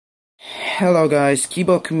Hello guys,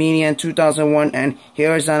 Keyboard Comedian 2001, and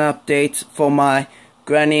here's an update for my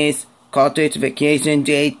granny's cottage vacation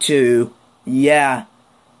day 2. Yeah,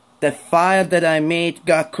 the file that I made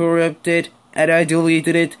got corrupted and I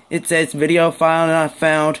deleted it. It says video file not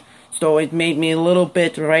found, so it made me a little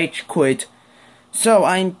bit rage quit. So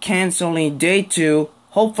I'm canceling day 2.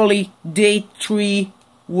 Hopefully day 3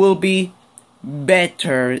 will be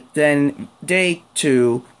better than day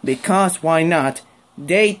 2, because why not?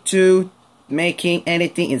 Day 2 making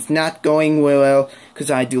anything is not going well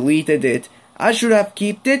because I deleted it. I should have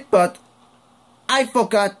kept it, but I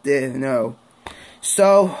forgot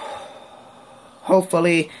So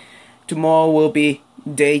hopefully tomorrow will be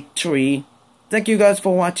day 3. Thank you guys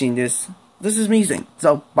for watching this. This is me saying,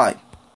 so bye.